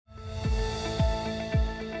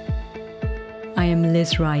I am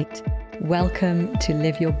Liz Wright. Welcome to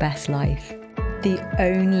Live Your Best Life. The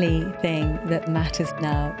only thing that matters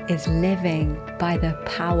now is living by the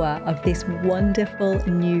power of this wonderful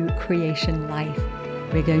new creation life.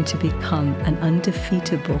 We're going to become an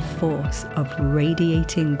undefeatable force of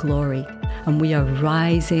radiating glory, and we are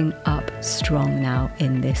rising up strong now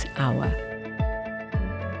in this hour.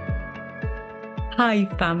 Hi,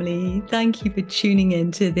 family. Thank you for tuning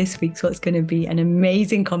in to this week's what's going to be an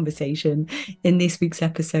amazing conversation in this week's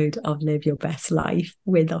episode of Live Your Best Life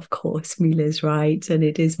with, of course, me, Liz Wright. And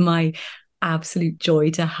it is my absolute joy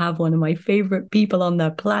to have one of my favorite people on the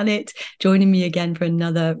planet joining me again for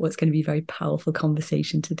another what's going to be a very powerful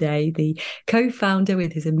conversation today. The co-founder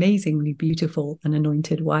with his amazingly beautiful and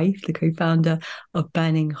anointed wife, the co-founder of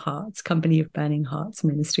Burning Hearts, Company of Burning Hearts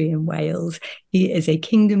Ministry in Wales. He is a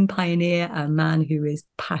kingdom pioneer, a man who is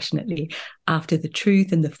passionately after the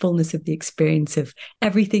truth and the fullness of the experience of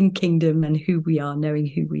everything kingdom and who we are, knowing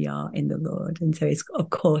who we are in the Lord. And so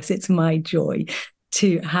it's my joy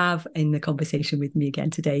to have in the conversation with me again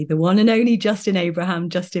today, the one and only Justin Abraham.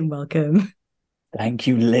 Justin, welcome. Thank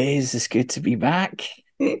you, Liz. It's good to be back.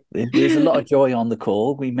 There's a lot of joy on the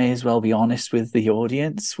call. We may as well be honest with the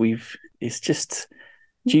audience. It's just,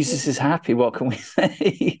 Jesus is happy. What can we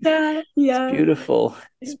say? Yeah. It's beautiful.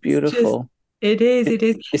 It's beautiful. It is.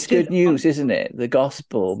 It's good news, isn't it? The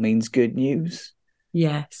gospel means good news.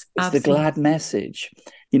 Yes, it's absolutely. The glad message.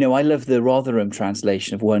 You know, I love the Rotherham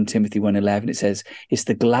translation of 1 Timothy 1:11. It says, it's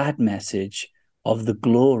the glad message of the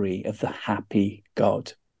glory of the happy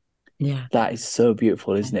God. Yeah. That is so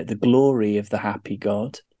beautiful, isn't it? The glory of the happy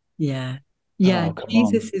God. Yeah. Yeah. Oh,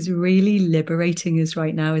 Jesus is really liberating us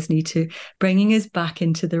right now, isn't he? To bringing us back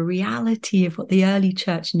into the reality of what the early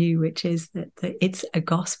church knew, which is that it's a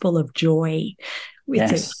gospel of joy.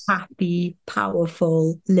 It's a happy,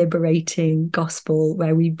 powerful, liberating gospel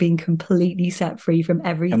where we've been completely set free from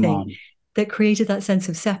everything that created that sense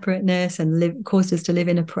of separateness and caused us to live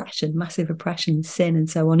in oppression, massive oppression, sin, and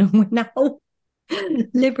so on. And we're now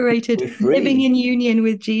liberated, living in union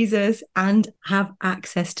with Jesus and have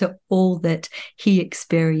access to all that he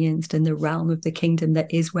experienced in the realm of the kingdom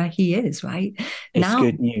that is where he is, right? It's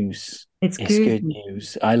good news. It's good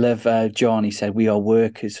news. I love John. He said, we are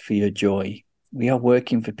workers for your joy. We are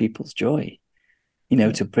working for people's joy,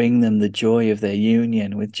 to bring them the joy of their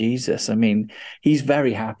union with Jesus. I mean, he's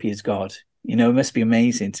very happy as God. It must be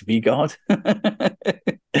amazing to be God. And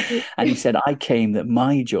he said, I came that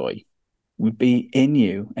my joy would be in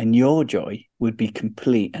you and your joy would be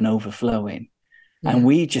complete and overflowing. Yeah.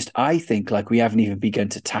 And I think like we haven't even begun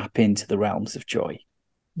to tap into the realms of joy.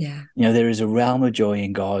 Yeah. There is a realm of joy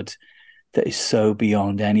in God that is so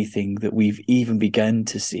beyond anything that we've even begun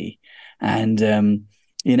to see. And,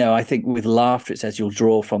 I think with laughter, it says you'll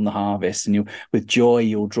draw from the harvest, and with joy,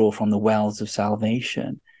 you'll draw from the wells of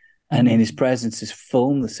salvation. Mm-hmm. And in his presence is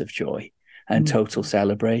fullness of joy and total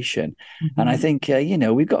celebration. Mm-hmm. And I think,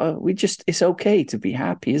 it's okay to be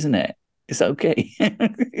happy, isn't it? It's okay.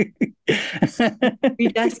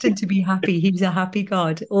 We're destined to be happy. He's a happy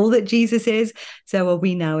God. All that Jesus is, so are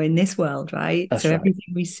we now in this world, right? That's so right.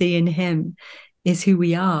 Everything we see in him is who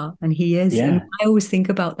we are, and he is. Yeah. And I always think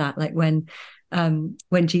about that, like when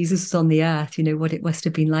Jesus was on the earth, what it must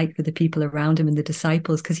have been like for the people around him and the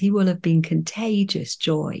disciples, because he will have been contagious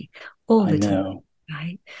joy all the time,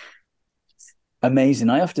 right? Amazing.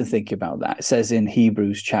 I often think about that. It says in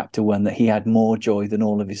Hebrews chapter 1 that he had more joy than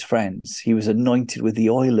all of his friends. He was anointed with the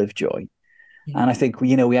oil of joy. Yeah. And I think, we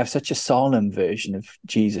have such a solemn version of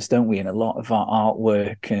Jesus, don't we, in a lot of our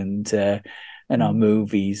artwork and our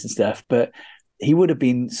movies and stuff. But he would have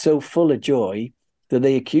been so full of joy that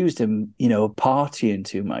they accused him, of partying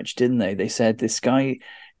too much, didn't they? They said, this guy,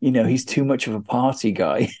 he's too much of a party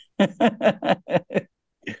guy.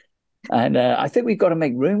 And I think we've got to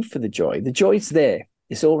make room for the joy. The joy's there.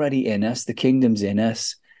 It's already in us. The kingdom's in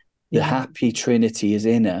us. The happy Trinity is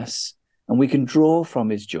in us. And we can draw from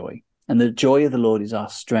his joy. And the joy of the Lord is our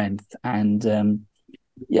strength. And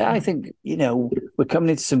I think, we're coming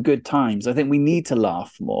into some good times. I think we need to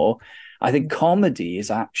laugh more. I think comedy is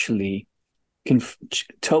actually can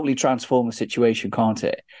totally transform a situation, can't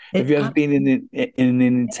it? Have you ever been in an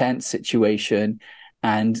intense situation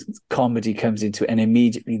and comedy comes into it and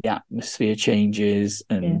immediately the atmosphere changes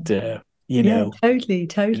and, totally.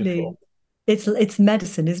 Beautiful. It's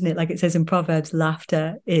medicine, isn't it? Like it says in Proverbs,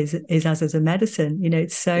 laughter is as a medicine.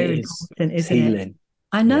 It's so important, isn't it?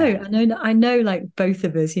 I know, like both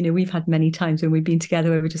of us, we've had many times when we've been together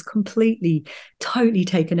where we're just completely, totally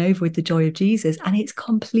taken over with the joy of Jesus. And it's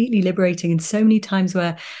completely liberating. And so many times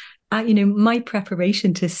where my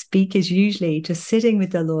preparation to speak is usually just sitting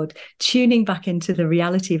with the Lord, tuning back into the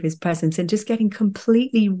reality of his presence and just getting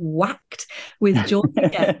completely whacked with joy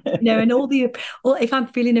again. And all if I'm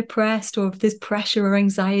feeling oppressed or if there's pressure or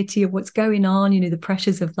anxiety or what's going on, the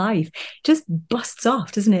pressures of life just busts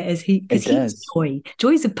off, doesn't it? Because he's joy.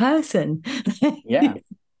 Joy is a person. Yeah.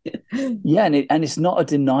 Yeah. And it's not a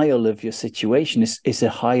denial of your situation. It's a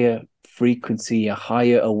higher frequency, a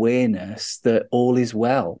higher awareness that all is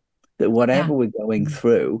well. That whatever we're going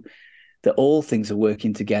through, that all things are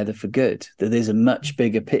working together for good, that there's a much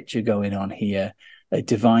bigger picture going on here, a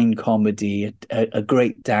divine comedy, a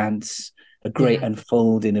great dance, a great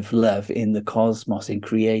unfolding of love in the cosmos, in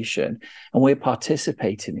creation. And we're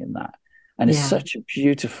participating in that. And it's such a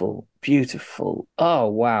beautiful, beautiful, oh,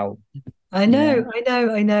 wow. I know.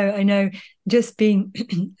 Just being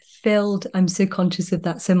filled, I'm so conscious of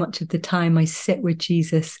that so much of the time. I sit with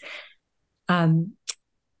Jesus,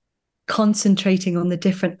 concentrating on the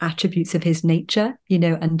different attributes of his nature,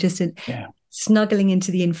 and just snuggling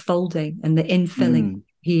into the enfolding and the infilling who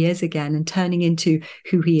he is again, and turning into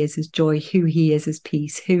who he is as joy, who he is as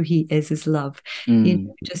peace, who he is as love.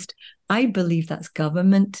 I believe that's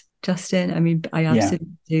government, Justin. I mean, I absolutely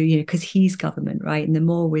do, because he's government, right? And the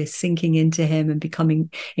more we're sinking into him and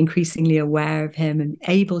becoming increasingly aware of him and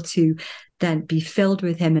able to then be filled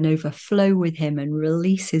with him and overflow with him and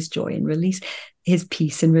release his joy and release his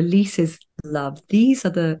peace and release his love. These are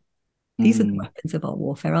the weapons of our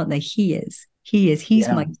warfare, aren't they? He's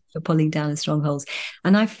mighty for pulling down the strongholds.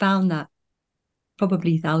 And I've found that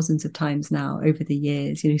probably thousands of times now over the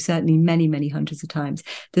years, certainly many, many hundreds of times,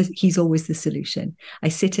 he's always the solution. I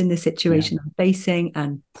sit in the situation I'm facing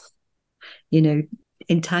and,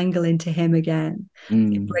 entangle into him again,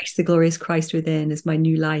 embrace the glorious Christ within as my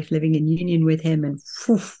new life, living in union with him, and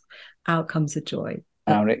out comes the joy.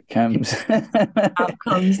 Out it comes. Out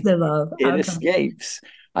comes the love. It escapes.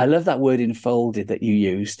 I love that word enfolded that you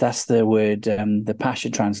used. That's the word the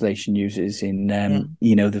Passion Translation uses in,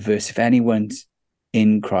 the verse, if anyone's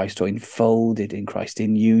in Christ or enfolded in Christ,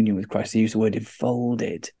 in union with Christ. They use the word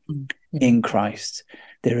enfolded in Christ.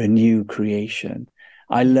 They're a new creation.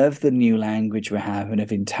 I love the new language we're having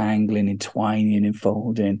of entangling, entwining,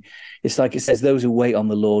 enfolding. It's like it says, those who wait on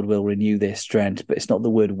the Lord will renew their strength, but it's not the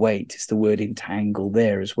word wait, it's the word entangle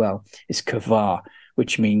there as well. It's kavar,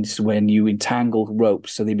 which means when you entangle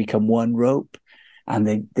ropes, so they become one rope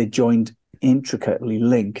and they're joined, intricately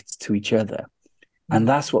linked to each other. And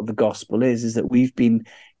that's what the gospel is that we've been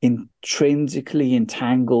intrinsically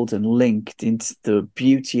entangled and linked into the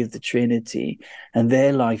beauty of the Trinity. And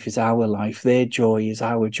their life is our life. Their joy is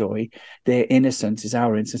our joy. Their innocence is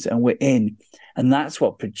our innocence. And we're in. And that's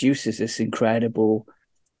what produces this incredible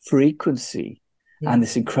frequency and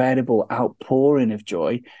this incredible outpouring of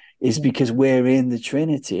joy is because we're in the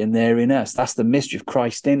Trinity and they're in us. That's the mystery of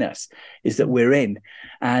Christ in us, is that we're in.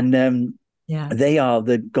 And they are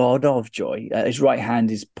the God of joy. His right hand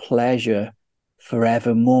is pleasure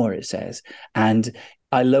forevermore, it says. And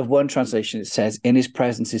I love one translation. It says, in his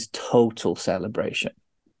presence is total celebration.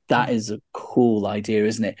 That is a cool idea,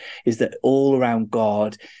 isn't it? Is that all around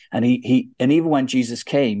God. And and even when Jesus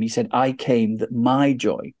came, he said, I came that my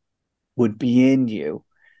joy would be in you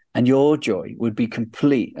and your joy would be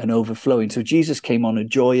complete and overflowing. So Jesus came on a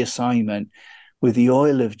joy assignment with the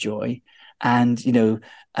oil of joy. And,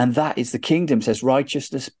 and that is the kingdom, says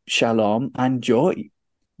righteousness, shalom, and joy.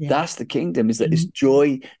 That's the kingdom, is that it's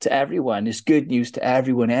joy to everyone. It's good news to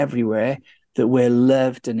everyone everywhere, that we're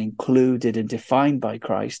loved and included and defined by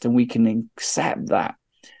Christ, and we can accept that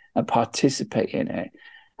and participate in it.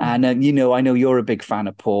 And, I know you're a big fan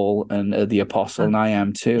of Paul and the apostle, and I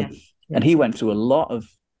am too. And he went through a lot of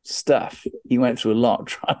stuff. He went through a lot of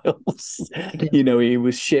trials. He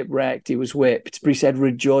was shipwrecked, he was whipped, but he said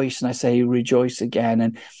rejoice, and I say rejoice again.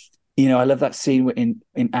 And I love that scene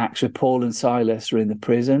in Acts where Paul and Silas are in the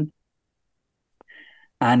prison,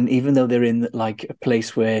 and even though they're in like a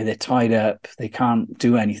place where they're tied up, they can't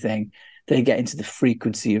do anything, they get into the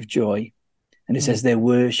frequency of joy. And it says they're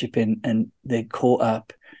worshiping and they're caught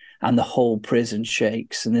up and the whole prison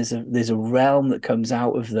shakes, and there's a realm that comes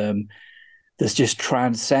out of them that's just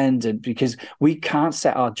transcendent, because we can't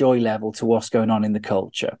set our joy level to what's going on in the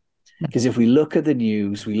culture. Because if we look at the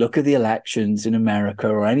news, we look at the elections in America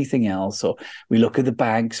or anything else, or we look at the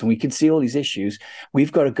banks and we can see all these issues,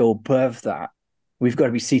 we've got to go above that. We've got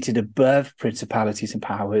to be seated above principalities and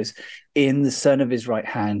powers in the Son of his right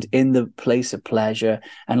hand, in the place of pleasure.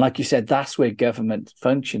 And like you said, that's where government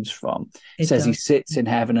functions from. It says he sits in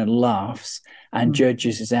heaven and laughs and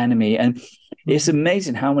judges his enemy. And it's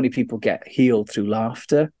amazing how many people get healed through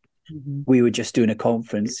laughter. We were just doing a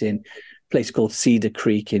conference in place called Cedar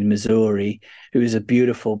Creek in Missouri. It was a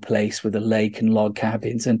beautiful place with a lake and log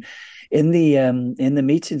cabins. And in the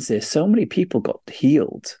meetings there, so many people got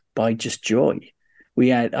healed by just joy.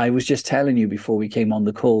 I was just telling you before we came on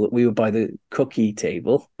the call that we were by the cookie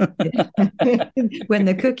table. When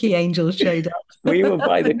the cookie angel showed up. We were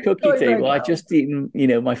by the cookie table. I'd just eaten,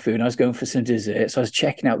 my food. I was going for some dessert. So I was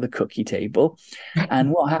checking out the cookie table.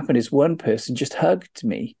 And what happened is one person just hugged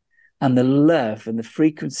me. And the love and the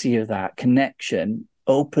frequency of that connection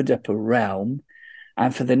opened up a realm.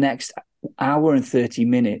 And for the next hour and 30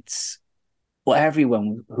 minutes,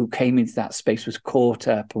 everyone who came into that space was caught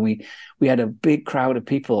up, and we had a big crowd of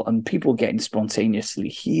people, and people getting spontaneously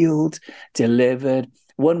healed, delivered.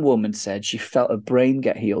 One woman said she felt her brain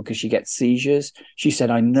get healed because she gets seizures. She said,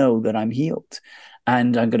 I know that I'm healed,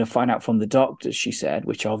 and I'm going to find out from the doctors, she said,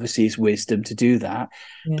 which obviously is wisdom to do that.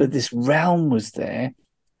 Yeah. But this realm was there,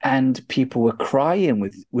 and people were crying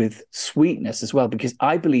with sweetness as well, because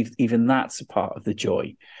I believe even that's a part of the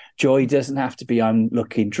joy. Joy doesn't have to be I'm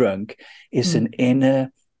looking drunk. It's an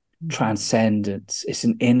inner transcendence. It's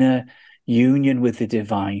an inner union with the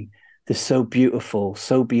divine that's so beautiful,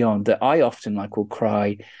 so beyond, that I often will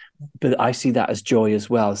cry, but I see that as joy as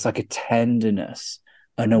well. It's like a tenderness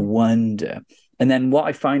and a wonder. And then what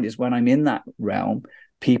I find is when I'm in that realm,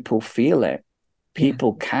 people feel it.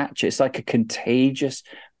 People catch it. It's like a contagious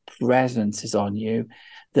presence is on you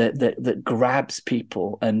that grabs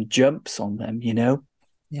people and jumps on them,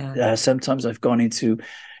 sometimes I've gone into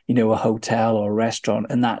a hotel or a restaurant,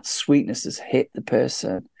 and that sweetness has hit the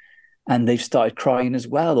person and they've started crying as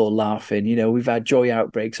well, or laughing. We've had joy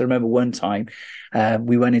outbreaks. I remember one time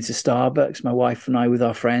we went into Starbucks, my wife and I, with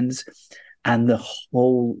our friends, and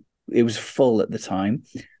it was full at the time.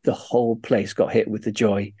 The whole place got hit with the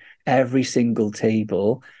joy, every single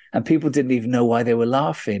table. And people didn't even know why they were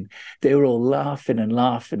laughing. They were all laughing and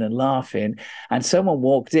laughing and laughing. And someone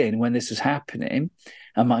walked in when this was happening.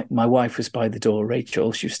 And my wife was by the door,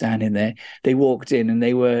 Rachel, she was standing there. They walked in, and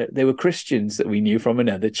they were Christians that we knew from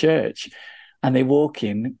another church. And they walk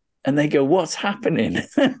in and they go, what's happening?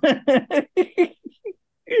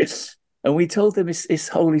 And we told them it's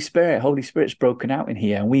Holy Spirit. Holy Spirit's broken out in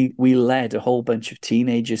here. And we led a whole bunch of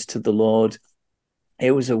teenagers to the Lord.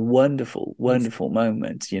 It was a wonderful, wonderful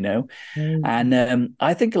moment, And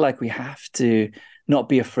I think we have to not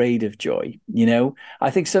be afraid of joy,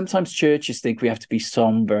 I think sometimes churches think we have to be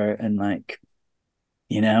somber and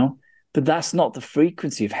but that's not the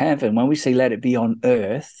frequency of heaven. When we say let it be on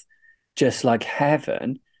earth, just like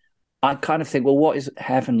heaven, I kind of think, well, what is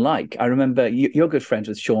heaven like? I remember you're good friends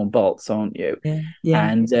with Sean Boltz, aren't you? Yeah.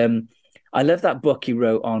 And I love that book he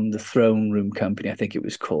wrote on the Throne Room Company, I think it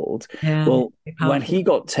was called. Yeah, well, when he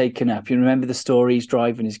got taken up, you remember the story? He's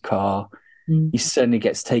driving his car. He suddenly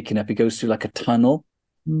gets taken up. He goes through a tunnel,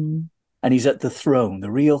 and he's at the throne,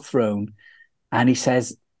 the real throne. And he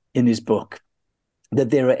says in his book that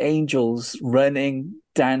there are angels running,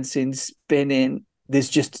 dancing, spinning. There's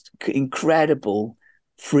just incredible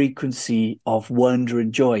frequency of wonder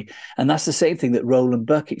and joy. And that's the same thing that Roland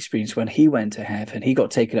Buck experienced when he went to heaven. He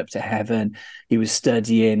got taken up to heaven. He was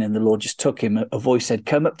studying, and the Lord just took him. A voice said,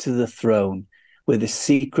 come up to the throne where the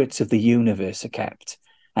secrets of the universe are kept.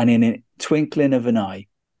 And in a twinkling of an eye,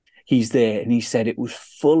 he's there. And he said it was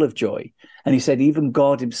full of joy. And he said even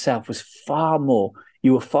God himself was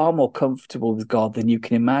you were far more comfortable with God than you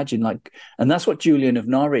can imagine. And that's what Julian of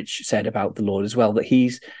Norwich said about the Lord as well, that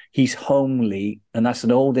he's homely, and that's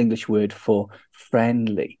an old English word for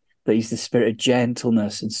friendly, that he's the spirit of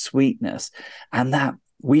gentleness and sweetness, and that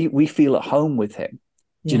we feel at home with him.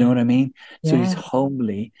 Do you know what I mean? So he's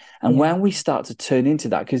homely. And when we start to turn into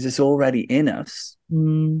that, because it's already in us,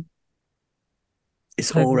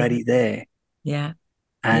 it's already there. Yeah.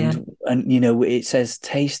 And it says,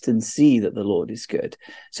 taste and see that the Lord is good.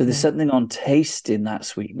 So there's something on tasting that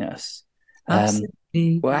sweetness.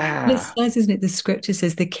 Absolutely. Wow. It says, isn't it? The scripture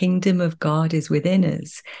says the kingdom of God is within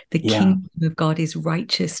us. The kingdom of God is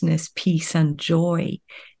righteousness, peace, and joy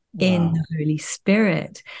in the Holy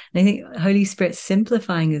Spirit. And I think Holy Spirit's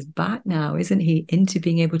simplifying us back now, isn't he, into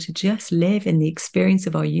being able to just live in the experience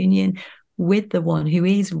of our union with the one who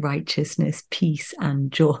is righteousness, peace,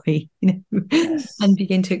 and joy, and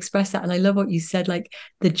begin to express that. And I love what you said,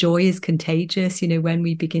 the joy is contagious, when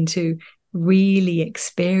we begin to really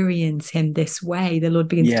experience him this way, the Lord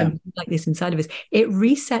begins to move like this inside of us. It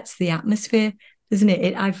resets the atmosphere, doesn't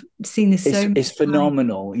it? I've seen this it's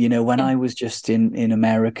phenomenal. When I was just in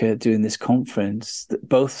America doing this conference,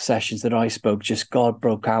 both sessions that I spoke, just God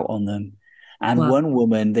broke out on them. And one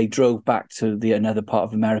woman, they drove back to another part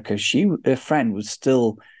of America. Her friend was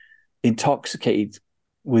still intoxicated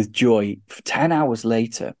with joy for 10 hours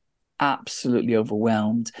later. absolutely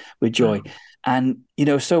overwhelmed with joy. Wow. And,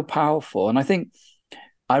 so powerful. And I think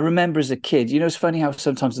I remember as a kid, it's funny how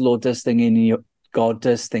sometimes the Lord God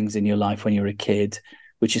does things in your life when you're a kid,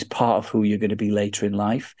 which is part of who you're going to be later in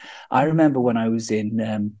life. I remember when I was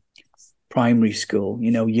in primary school,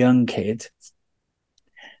 young kid,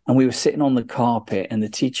 and we were sitting on the carpet and the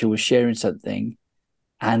teacher was sharing something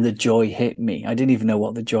and the joy hit me. I didn't even know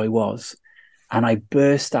what the joy was. And I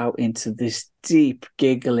burst out into this deep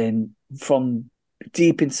giggling from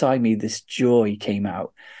deep inside me. This joy came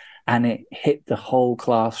out and it hit the whole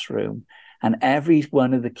classroom. And every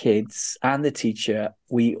one of the kids and the teacher,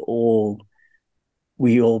 we all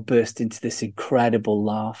burst into this incredible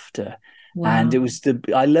laughter. Wow. And it was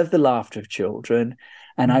I love the laughter of children.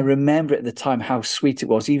 And I remember at the time how sweet it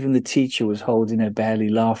was. Even the teacher was holding her belly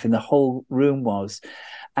laughing. The whole room was.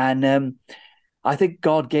 And I think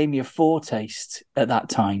God gave me a foretaste at that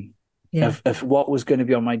time of what was going to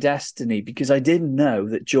be on my destiny, because I didn't know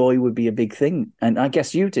that joy would be a big thing. And I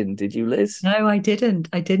guess you didn't, did you, Liz? No, I didn't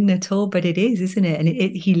at all. But it is, isn't it? And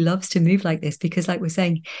he loves to move like this because, like we're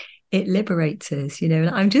saying, it liberates us, And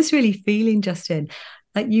I'm just really feeling, Justin,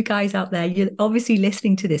 like you guys out there, you're obviously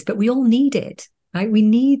listening to this, but we all need it. Right? We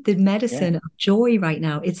need the medicine of joy right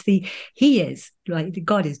now. He is like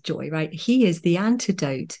God is joy, right? He is the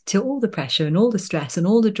antidote to all the pressure and all the stress and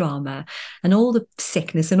all the drama and all the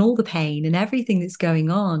sickness and all the pain and everything that's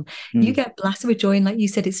going on. You get blasted with joy. And like you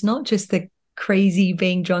said, it's not just the crazy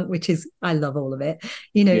being drunk, which is, I love all of it,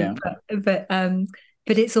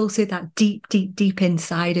 but it's also that deep, deep, deep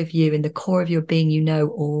inside of you, in the core of your being,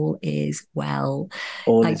 all is well.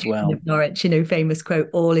 All is well. Norwich, famous quote,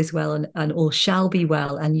 all is well and all shall be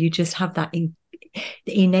well. And you just have that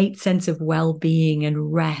innate sense of well-being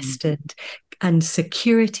and rest and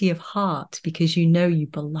security of heart, because you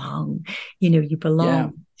belong. You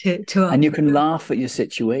belong. And you can laugh at your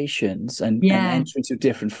situations and enter into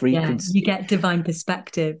different frequencies. You get divine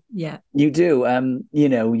perspective. Yeah, you do.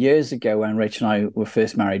 Years ago when Rachel and I were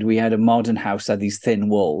first married, we had a modern house that had these thin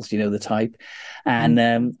walls, the type. And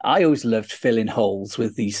I always loved filling holes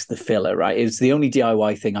with the filler, right? It's the only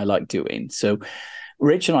DIY thing I like doing. So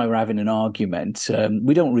Rachel and I were having an argument.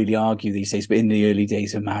 We don't really argue these days, but in the early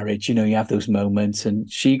days of marriage, you have those moments.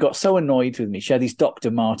 And she got so annoyed with me. She had these Dr.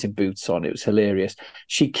 Martin boots on. It was hilarious.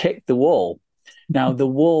 She kicked the wall. Now, the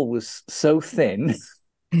wall was so thin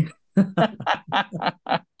that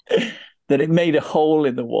it made a hole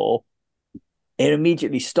in the wall. It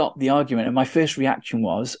immediately stopped the argument. And my first reaction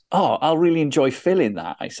was, I'll really enjoy filling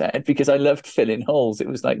that, I said, because I loved filling holes. It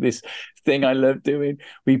was like this thing I loved doing.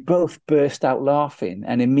 We both burst out laughing.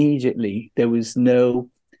 And immediately there was no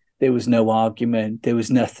argument. There was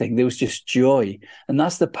nothing. There was just joy. And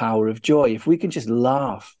that's the power of joy. If we can just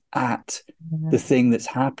laugh at the thing that's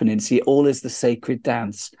happening, see all as the sacred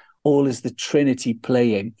dance, all is the Trinity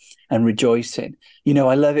playing and rejoicing.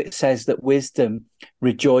 I love it says that wisdom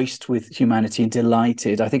rejoiced with humanity and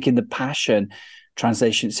delighted. I think in the Passion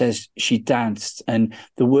translation, it says she danced. And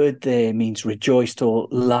the word there means rejoiced or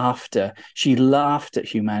laughter. She laughed at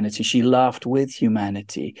humanity. She laughed with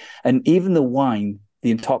humanity. And even the wine,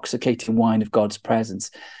 the intoxicating wine of God's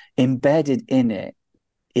presence, embedded in it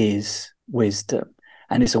is wisdom.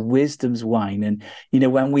 And it's a wisdom's wine. And,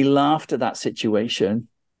 when we laughed at that situation,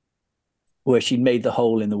 where she made the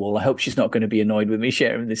hole in the wall. I hope she's not going to be annoyed with me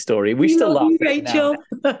sharing this story. We still laugh at it now.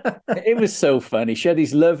 It was so funny. She had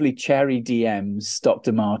these lovely cherry DMs,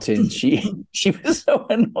 Dr. Martin. She was so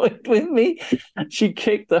annoyed with me. She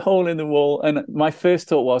kicked the hole in the wall. And my first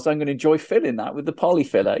thought was, I'm going to enjoy filling that with the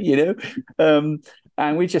polyfiller,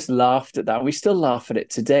 and we just laughed at that. We still laugh at it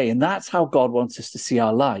today. And that's how God wants us to see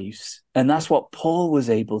our lives. And that's what Paul was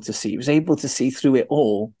able to see. He was able to see through it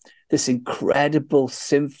all this incredible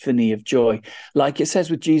symphony of joy. Like it says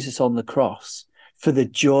with Jesus on the cross, for the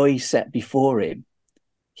joy set before him,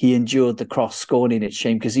 he endured the cross, scorning its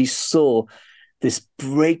shame, because he saw this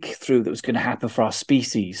breakthrough that was going to happen for our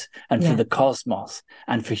species and for the cosmos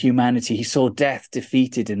and for humanity. He saw death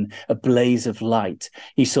defeated in a blaze of light.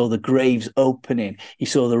 He saw the graves opening. He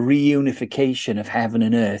saw the reunification of heaven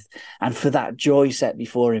and earth. And for that joy set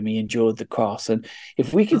before him, he endured the cross. And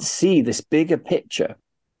if we could see this bigger picture,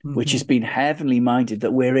 which has been heavenly minded,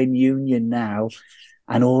 that we're in union now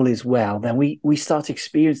and all is well, then we start to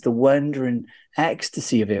experience the wonder and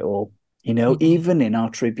ecstasy of it all, even in our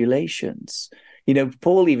tribulations.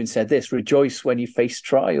 Paul even said this, rejoice when you face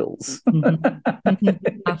trials.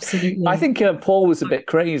 Absolutely. I think Paul was a bit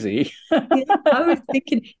crazy. I was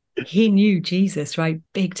thinking, he knew Jesus, right?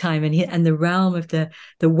 Big time. And the realm of the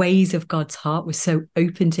ways of God's heart was so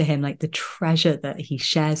open to him, like the treasure that he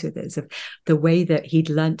shares with us of the way that he'd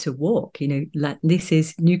learned to walk. This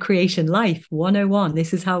is new creation life 101.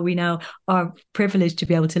 This is how we now are privileged to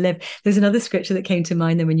be able to live. There's another scripture that came to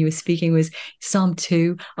mind then when you were speaking was Psalm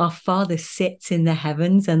 2. Our Father sits in the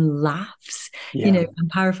heavens and laughs. Yeah. I'm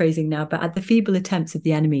paraphrasing now, but at the feeble attempts of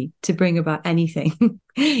the enemy to bring about anything,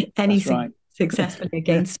 That's right. successfully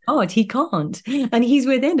against God. He can't. And he's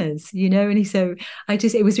within us,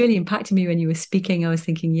 it was really impacting me when you were speaking. I was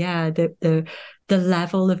thinking, yeah, the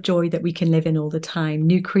level of joy that we can live in all the time,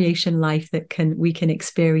 new creation life that we can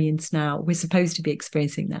experience now. We're supposed to be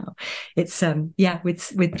experiencing now. It's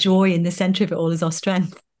with joy in the center of it all is our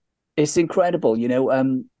strength. It's incredible.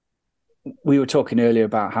 We were talking earlier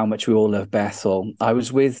about how much we all love Bethel. I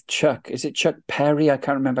was with Chuck. Is it Chuck Perry? I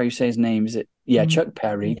can't remember how you say his name. Is it? Yeah, Chuck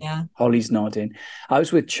Perry. Yeah. Holly's nodding. I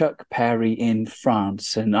was with Chuck Perry in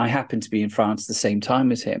France, and I happened to be in France at the same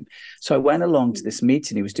time as him. So I went along to this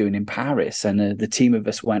meeting he was doing in Paris, and the team of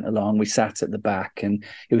us went along. We sat at the back, and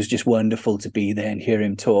it was just wonderful to be there and hear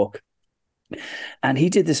him talk. And he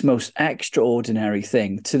did this most extraordinary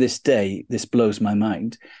thing. To this day, this blows my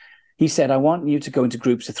mind. He said, I want you to go into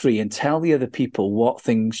groups of 3 and tell the other people what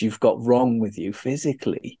things you've got wrong with you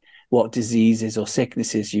physically, what diseases or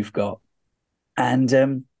sicknesses you've got.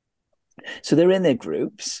 And so they're in their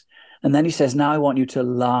groups. And then he says, now I want you to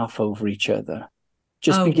laugh over each other.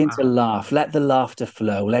 Just begin to laugh. Let the laughter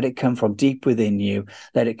flow. Let it come from deep within you.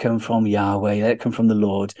 Let it come from Yahweh. Let it come from the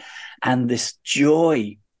Lord. And this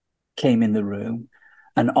joy came in the room.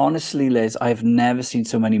 And honestly, Liz, I've never seen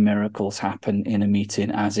so many miracles happen in a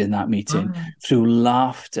meeting as in that meeting through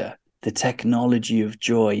laughter, the technology of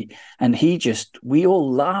joy. And we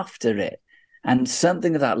all laughed at it. And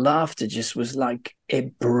something of that laughter just was like,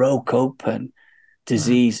 it broke open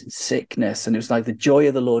disease and sickness. And it was like the joy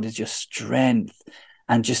of the Lord is just strength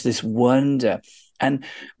and just this wonder. And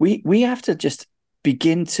we have to just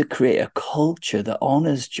begin to create a culture that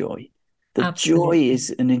honors joy. The Absolutely. joy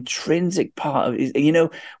is an intrinsic part of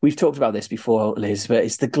it. We've talked about this before, Liz, but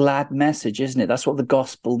it's the glad message, isn't it? That's what the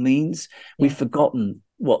gospel means. Yeah. We've forgotten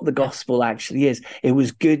what the gospel actually is. It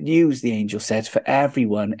was good news, the angel said, for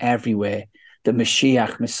everyone, everywhere. The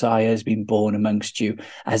Mashiach, Messiah, has been born amongst you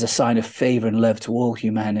as a sign of favor and love to all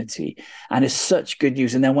humanity. And it's such good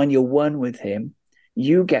news. And then when you're one with him,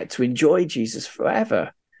 you get to enjoy Jesus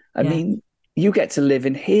forever. I mean, you get to live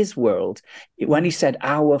in his world. When he said,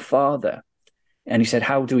 our Father, and he said,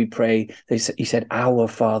 how do we pray? He said, our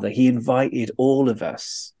Father. He invited all of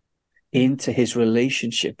us into his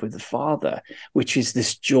relationship with the Father, which is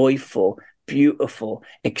this joyful, beautiful,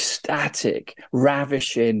 ecstatic,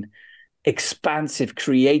 ravishing, expansive,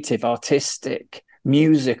 creative, artistic,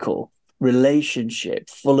 musical relationship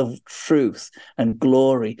full of truth and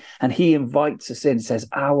glory. And he invites us in, says,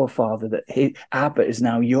 our Father, that Abba is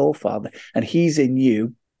now your Father, and he's in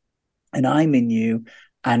you and I'm in you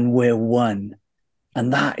and we're one.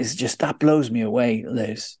 And that blows me away,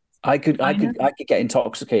 Liz. I could get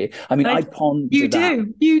intoxicated. I mean, I ponder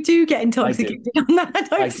that. You do get intoxicated on that.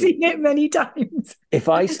 I've seen it many times. If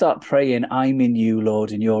I start praying, I'm in you,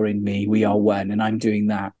 Lord, and you're in me, we are one, and I'm doing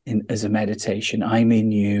that as a meditation, I'm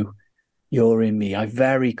in you, you're in me, I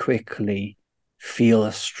very quickly feel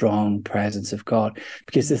a strong presence of God.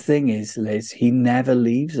 Because the thing is, Liz, he never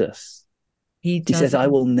leaves us. He says, I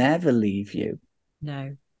will never leave you.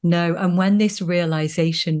 No. And when this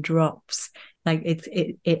realization drops, like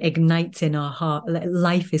it ignites in our heart,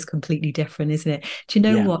 life is completely different, isn't it? Do you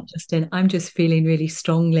know what, Justin? I'm just feeling really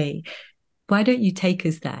strongly. Why don't you take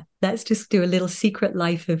us there? Let's just do a little secret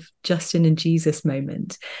life of Justin and Jesus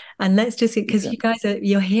moment. And let's just, because you guys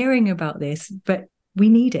you're hearing about this, but we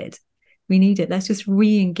need it. Let's just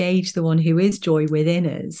re-engage the one who is joy within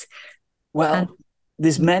us. Well,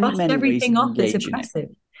 there's many ways of engaging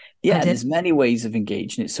it. Yeah, there's many ways of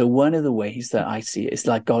engaging it. So one of the ways that I see it is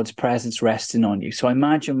like God's presence resting on you. So I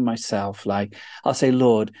imagine myself like, I'll say,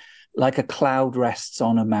 Lord, like a cloud rests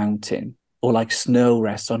on a mountain or like snow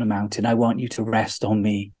rests on a mountain. I want you to rest on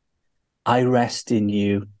me. I rest in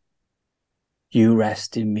you. You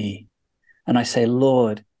rest in me. And I say,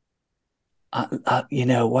 Lord,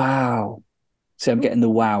 wow. So I'm getting the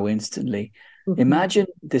wow instantly. Imagine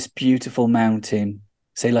this beautiful mountain,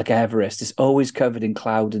 say like Everest, is always covered in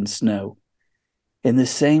cloud and snow. In the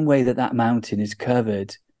same way that mountain is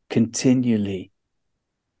covered continually,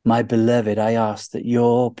 my beloved, I ask that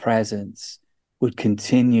your presence would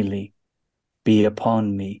continually be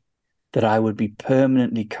upon me, that I would be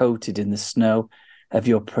permanently coated in the snow of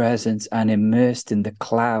your presence and immersed in the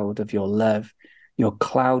cloud of your love, your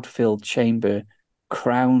cloud-filled chamber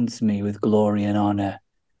crowns me with glory and honor.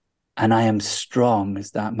 And I am strong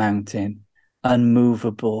as that mountain,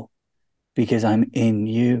 unmovable, because I'm in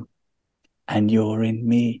you and you're in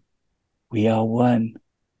me. We are one.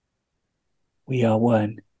 We are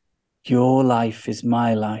one. Your life is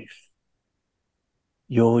my life.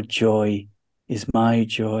 Your joy is my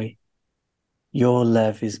joy. Your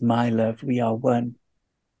love is my love. We are one.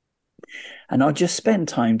 And I'll just spend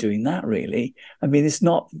time doing that, really. I mean, it's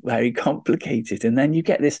not very complicated. And then you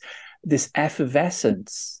get this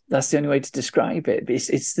effervescence. That's the only way to describe it.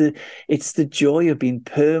 It's the joy of being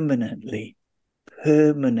permanently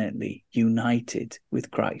united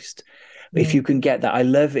with Christ. Yeah. If you can get that, I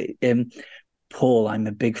love it. Paul, I'm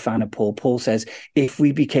a big fan of Paul. Paul says, if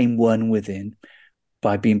we became one within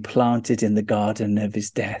by being planted in the garden of his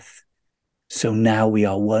death, so now we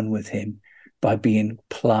are one with him by being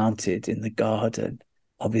planted in the garden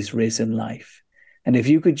of his risen life. And if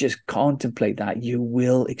you could just contemplate that, you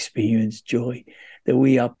will experience joy, that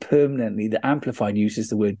we are permanently, the Amplified uses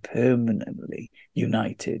the word permanently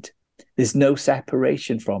united. There's no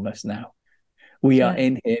separation from us now. We are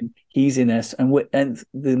in him, he's in us. And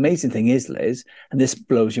the amazing thing is, Liz, and this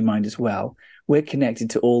blows your mind as well, we're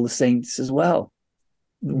connected to all the saints as well.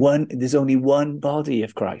 There's only one body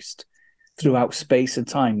of Christ throughout space and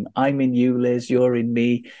time. I'm in you, Liz, you're in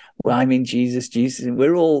me. I'm in Jesus, Jesus. And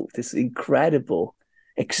we're all this incredible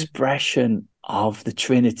expression of the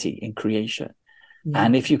Trinity in creation. Yeah.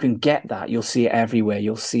 And if you can get that, you'll see it everywhere.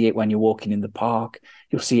 You'll see it when you're walking in the park.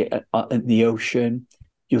 You'll see it in the ocean.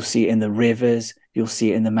 You'll see it in the rivers. You'll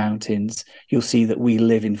see it in the mountains. You'll see that we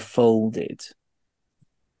live enfolded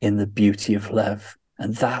in the beauty of love.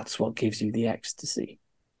 And that's what gives you the ecstasy.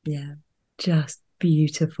 Yeah, just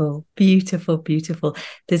beautiful, beautiful, beautiful.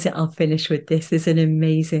 I'll finish with this. There's an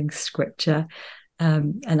amazing scripture.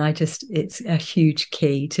 And it's a huge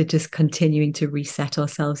key to just continuing to reset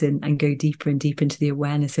ourselves in and go deeper and deeper into the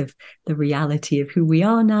awareness of the reality of who we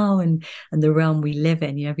are now and the realm we live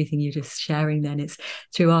in. Everything you're just sharing then, it's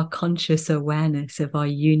through our conscious awareness of our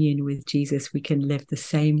union with Jesus, we can live the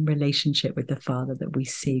same relationship with the Father that we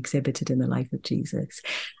see exhibited in the life of Jesus.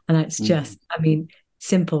 And it's just,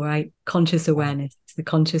 simple, right? Conscious awareness. It's the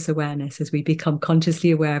conscious awareness as we become consciously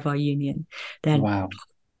aware of our union. Then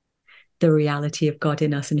the reality of God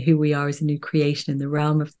in us and who we are as a new creation in the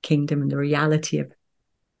realm of the kingdom and the reality of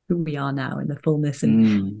who we are now in the fullness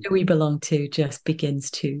and who we belong to just begins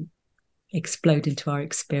to explode into our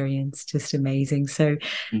experience. Just amazing. So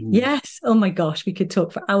yes, oh my gosh, we could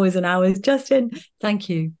talk for hours and hours. Justin, thank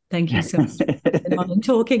you so much for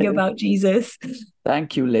talking about Jesus.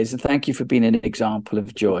 Thank you, Liz, and thank you for being an example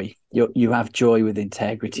of joy. You have joy with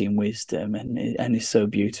integrity and wisdom, and it's so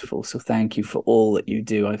beautiful. So thank you for all that you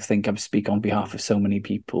do. I think I speak on behalf of so many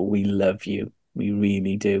people. We love you. We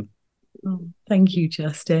really do. Oh, thank you,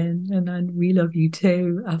 Justin. And we love you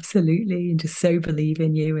too. Absolutely. And just so believe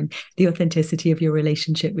in you and the authenticity of your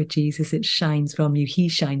relationship with Jesus. It shines from you. He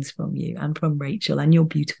shines from you and from Rachel and your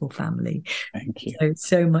beautiful family. Thank you.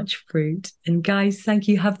 So much fruit. And guys, thank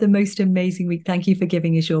you. Have the most amazing week. Thank you for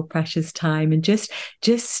giving us your precious time. And just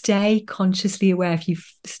stay consciously aware. If you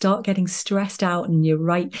start getting stressed out and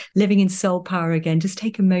you're living in soul power again, just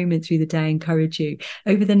take a moment through the day. I encourage you.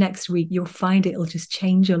 Over the next week, you'll find it'll just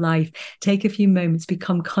change your life. Take a few moments,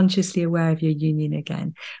 become consciously aware of your union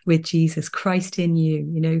again with Jesus Christ in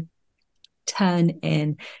you, turn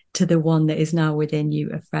in to the one that is now within you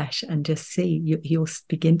afresh and just see. You'll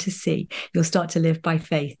begin to see. You'll start to live by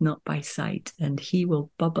faith, not by sight. And he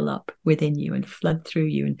will bubble up within you and flood through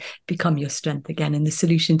you and become your strength again. And the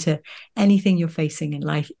solution to anything you're facing in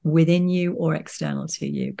life within you or external to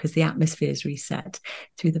you, because the atmosphere is reset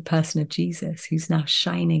through the person of Jesus, who's now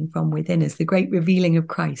shining from within us. The great revealing of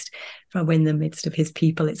Christ from in the midst of his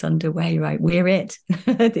people. It's underway, right? We're it.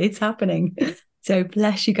 It's happening. So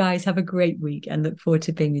bless you guys. Have a great week and look forward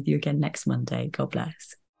to being with you again next Monday. God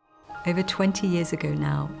bless. Over 20 years ago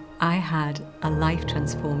now, I had a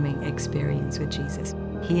life-transforming experience with Jesus.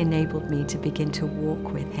 He enabled me to begin to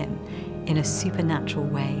walk with him in a supernatural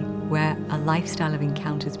way where a lifestyle of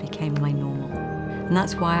encounters became my normal. And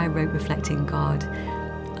that's why I wrote Reflecting God.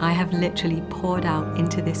 I have literally poured out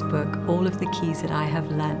into this book all of the keys that I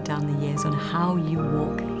have learnt down the years on how you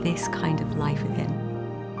walk this kind of life with him.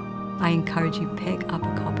 I encourage you, pick up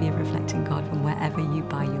a copy of Reflecting God from wherever you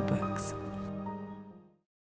buy your books.